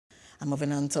And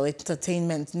moving on to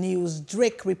entertainment news,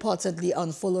 Drake reportedly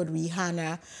unfollowed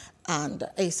Rihanna and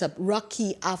A$AP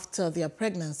Rocky after their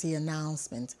pregnancy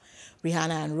announcement.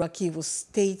 Rihanna and Rocky who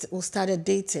started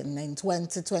dating in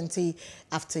 2020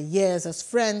 after years as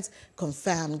friends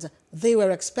confirmed they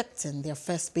were expecting their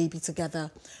first baby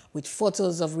together, with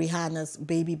photos of Rihanna's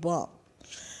baby bump.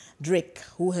 Drake,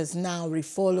 who has now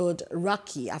refollowed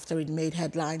Rocky after it made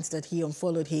headlines that he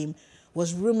unfollowed him,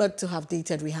 was rumored to have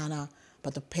dated Rihanna,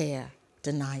 but the pair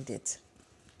denied it.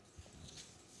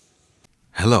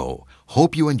 Hello,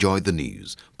 hope you enjoyed the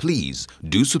news. Please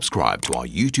do subscribe to our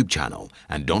YouTube channel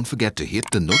and don't forget to hit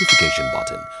the notification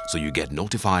button so you get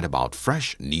notified about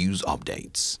fresh news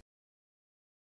updates.